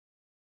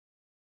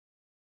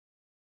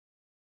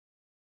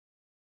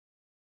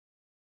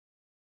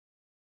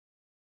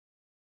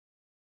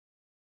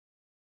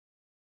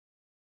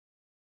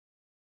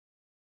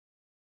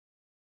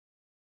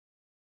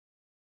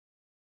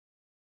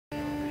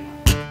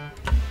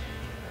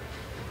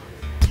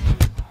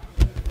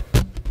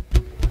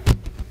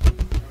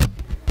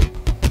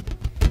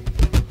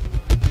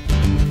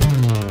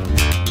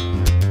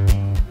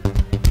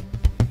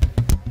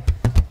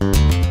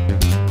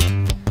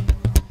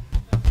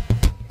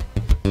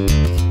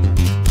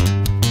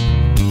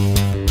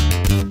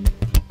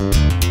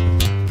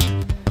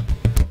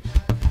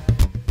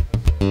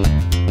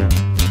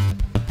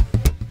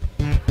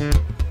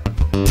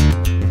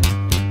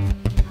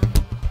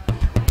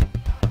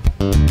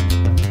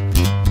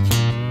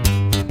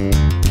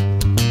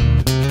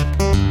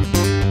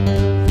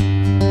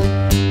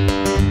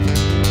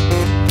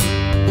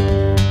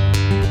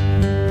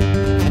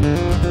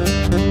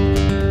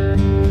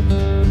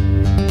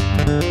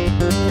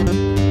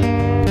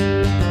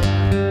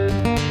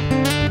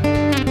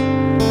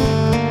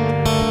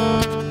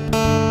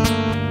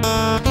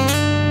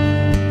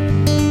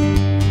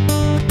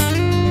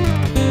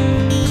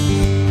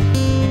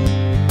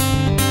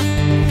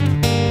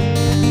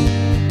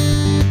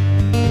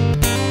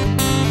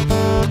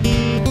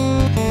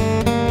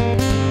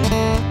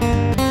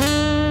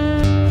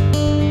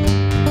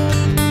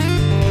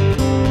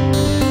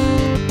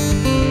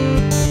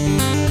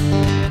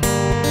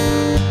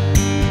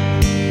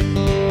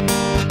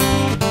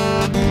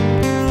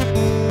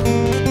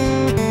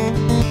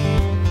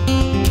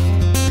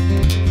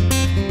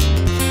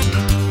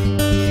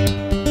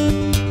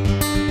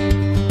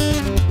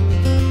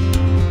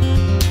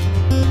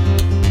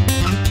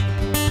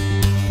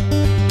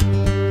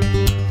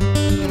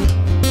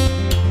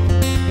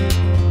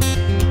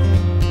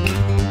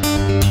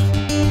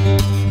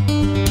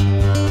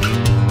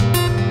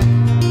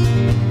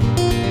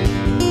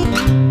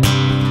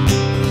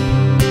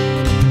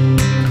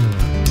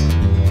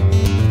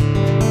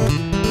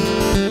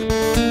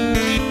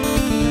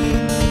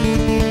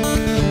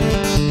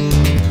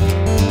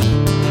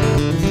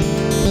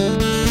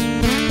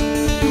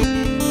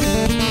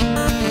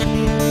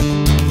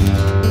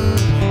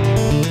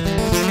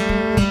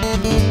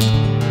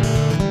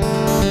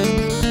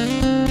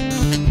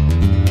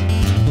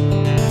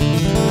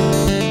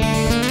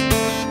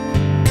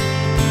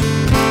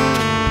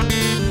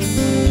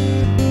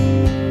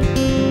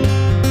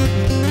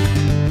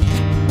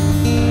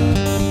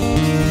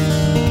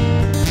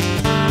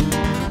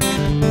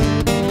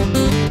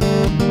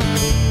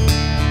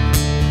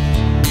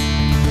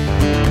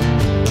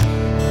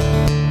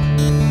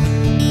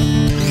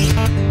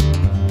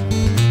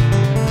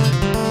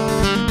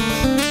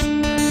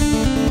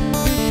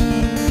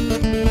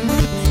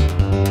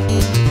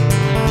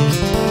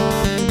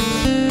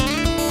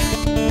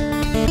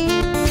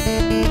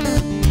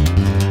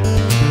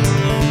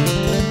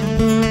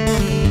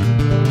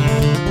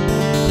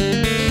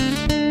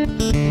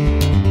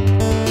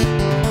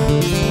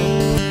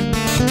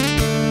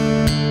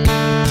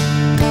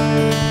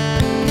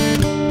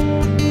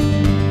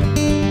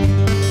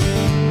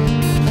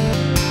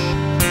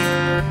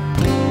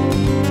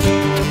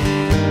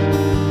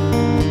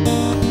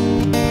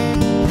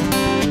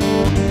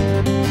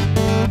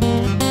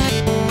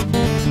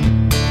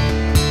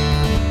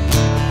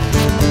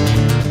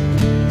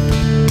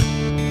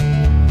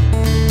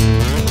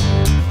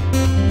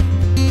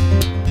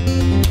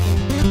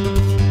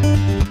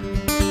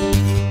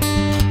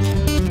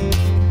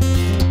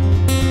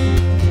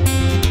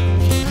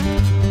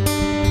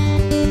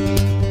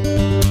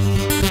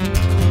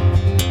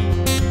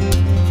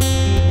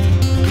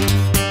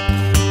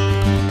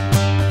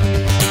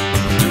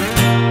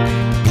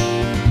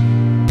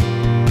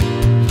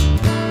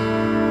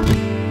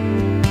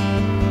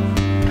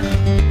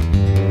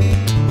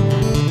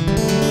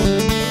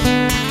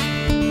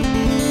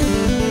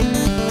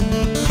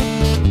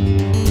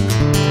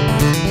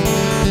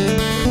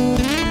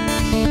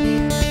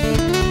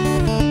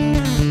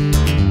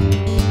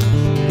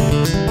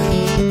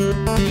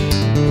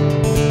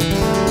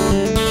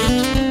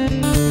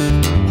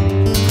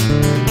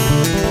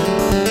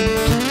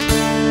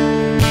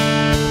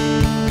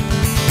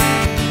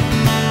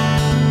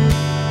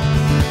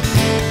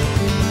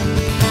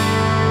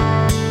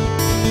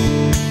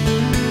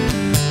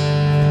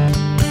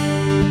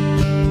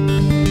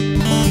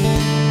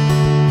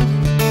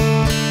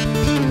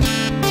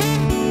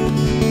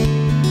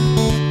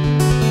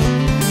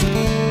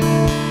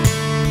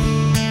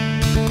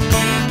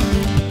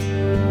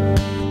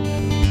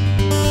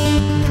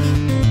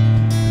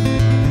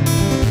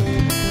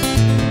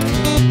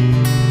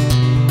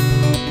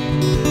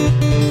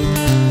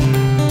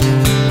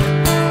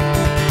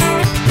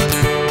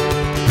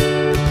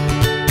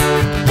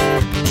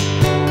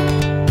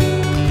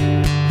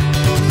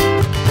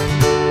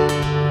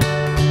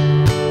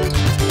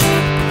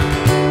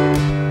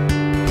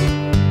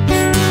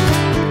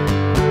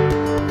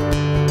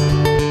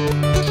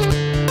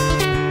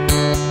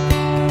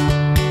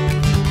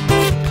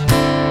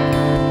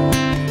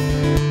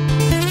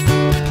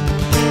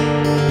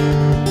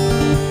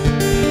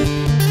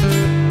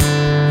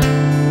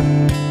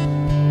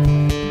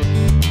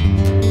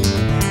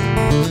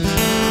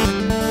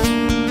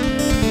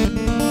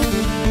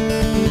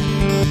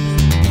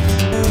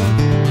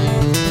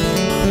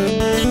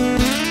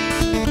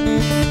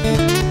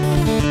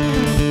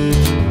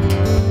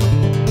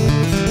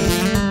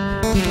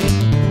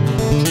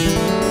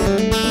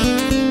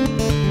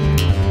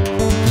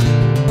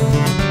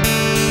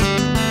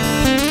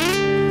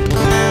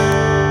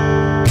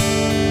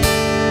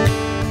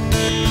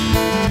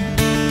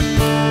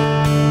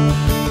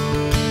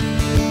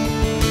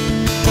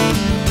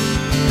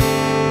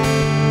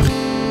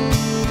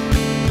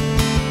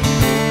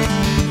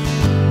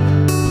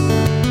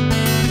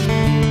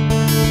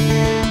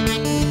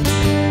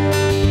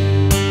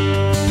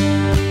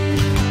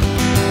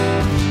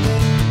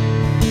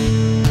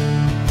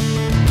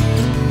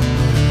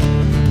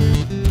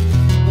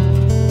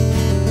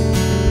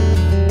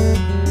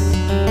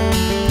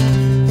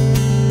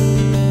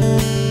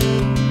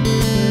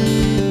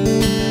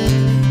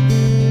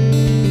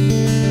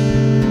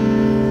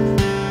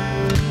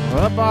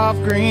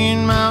off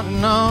Green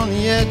Mountain on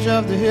the edge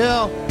of the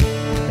hill,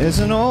 there's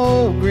an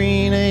old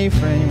green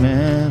A-frame,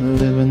 and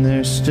living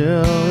there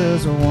still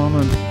is a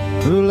woman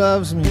who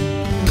loves me,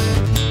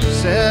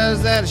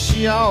 says that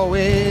she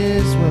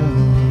always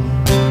will.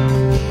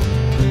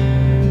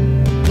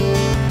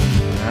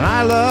 And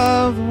I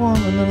love the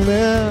woman that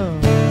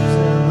lives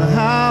in the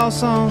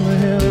house on the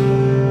hill.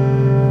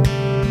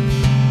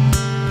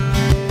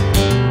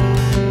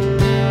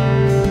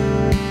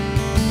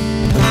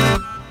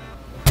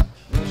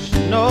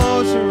 She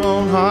knows her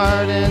own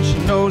heart and she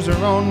knows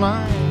her own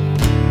mind.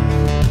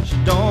 She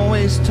don't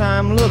waste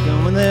time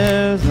looking when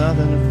there's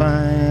nothing to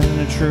find.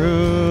 The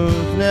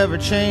truth never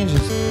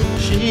changes.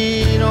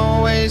 She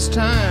don't waste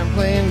time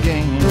playing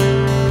games.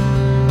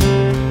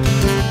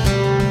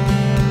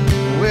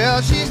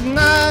 Well, she's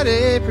not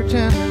a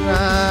pretender,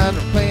 not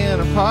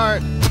playing a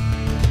part.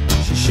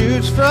 She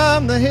shoots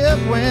from the hip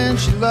when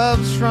she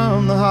loves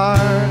from the heart,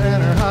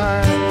 and her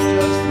heart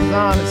is just as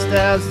honest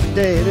as the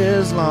day it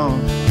is long.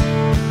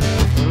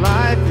 Her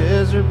life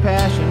is her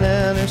passion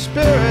and her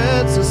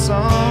spirit's a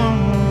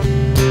song.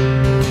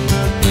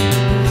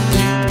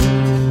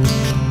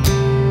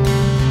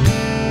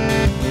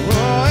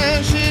 Oh,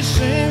 and she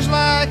sings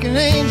like an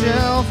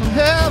angel from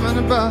heaven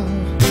above.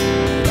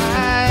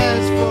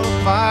 Eyes full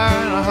of fire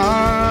and a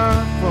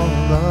heart full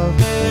of love.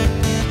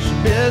 She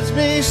bids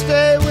me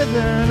stay with her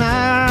and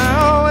I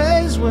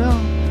always will,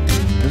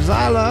 'cause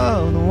I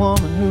love the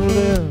woman who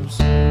lives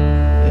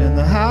in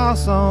the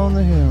house on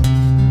the hill.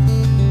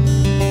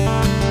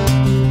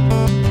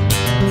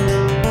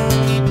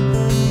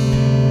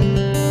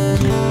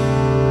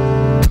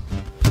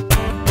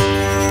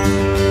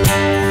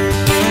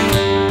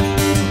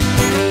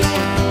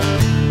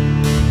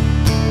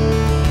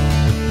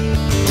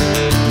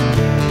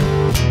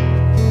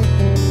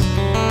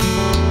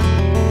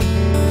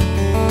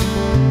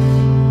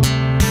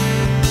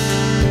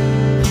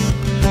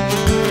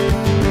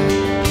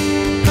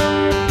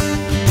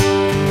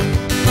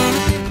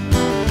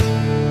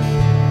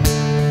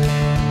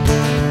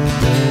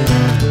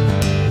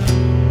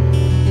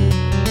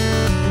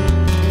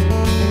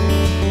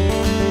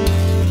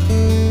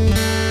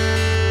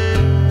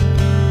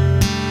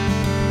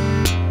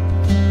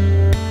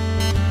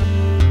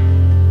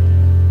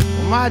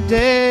 My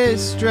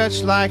days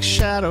stretch like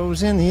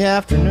shadows in the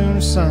afternoon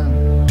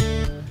sun.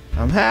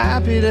 I'm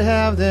happy to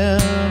have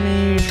them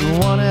each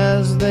one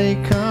as they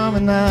come,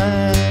 and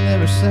I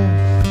never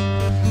said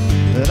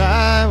that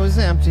I was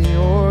empty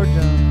or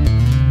done.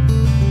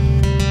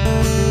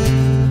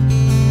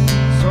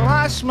 So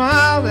I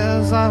smiled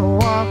as I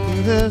walked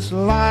through this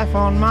life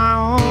on my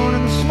own,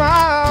 and the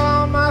smile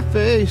on my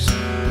face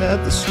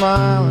met the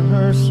smile in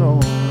her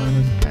soul,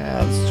 and the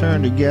paths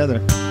turned together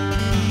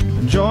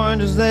and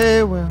joined as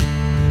they will.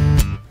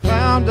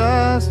 Found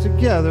us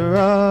together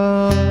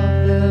up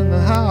in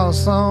the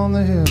house on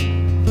the hill.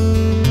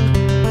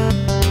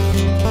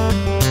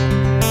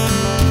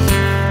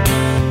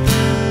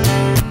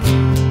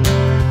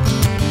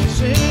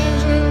 She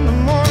sings in the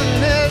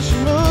morning as she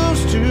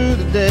moves to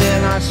the day,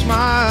 and I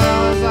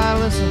smile as I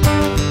listen.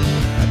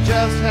 I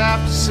just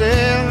have to say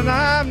that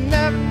I've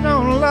never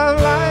known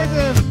love like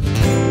this.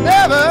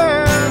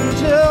 Never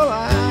until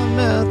I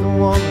met the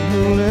woman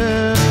who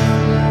lives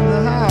in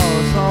the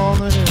house on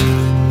the hill.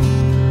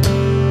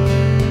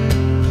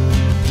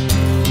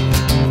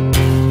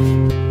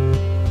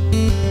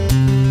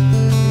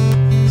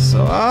 So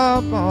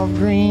up off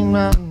Green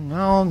Mountain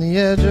on the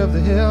edge of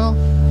the hill,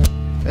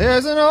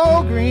 there's an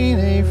old green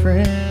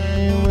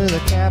A-frame with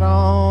a cat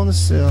on the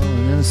sill,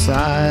 and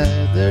inside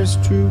there's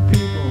two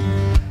people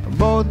who've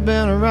both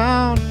been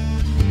around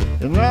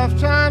enough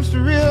times to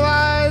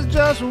realize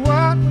just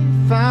what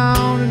we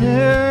found, and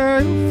here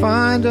you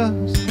find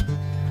us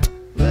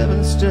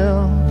living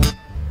still.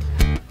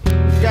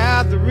 We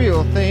got the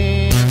real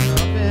thing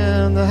up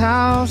in the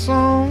house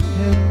on the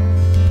hill.